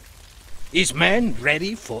wonder? Is man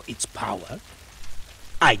ready for its power?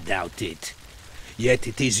 I doubt it. Yet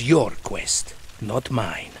it is your quest, not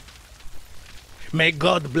mine. May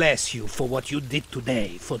God bless you for what you did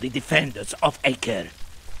today for the defenders of Acre.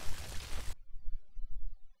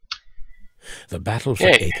 The battle for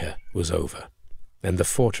Acre was over, and the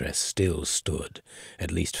fortress still stood,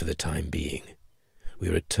 at least for the time being. We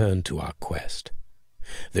returned to our quest.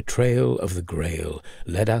 The trail of the Grail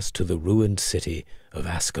led us to the ruined city of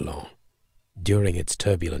Ascalon. During its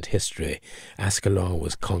turbulent history, Ascalon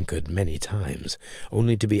was conquered many times,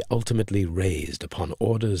 only to be ultimately razed upon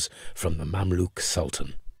orders from the Mamluk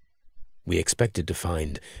Sultan. We expected to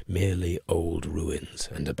find merely old ruins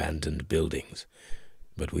and abandoned buildings,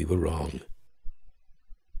 but we were wrong.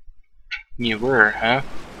 You were, huh?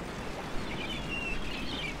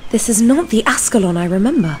 This is not the Ascalon I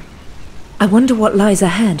remember. I wonder what lies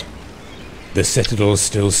ahead. The citadel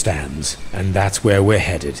still stands, and that's where we're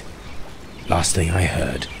headed. Last thing I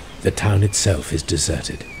heard, the town itself is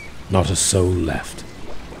deserted. Not a soul left.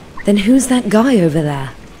 Then who's that guy over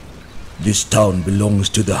there? This town belongs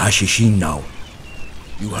to the Hashishin now.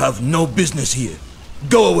 You have no business here.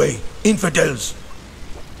 Go away, infidels!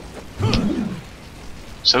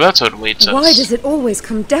 So that's what awaits us. Why does it always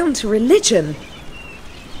come down to religion?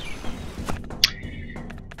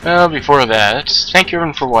 Well, before that, thank you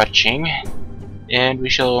everyone for watching, and we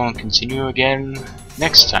shall continue again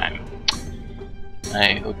next time.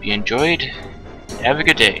 I hope you enjoyed. Have a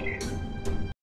good day.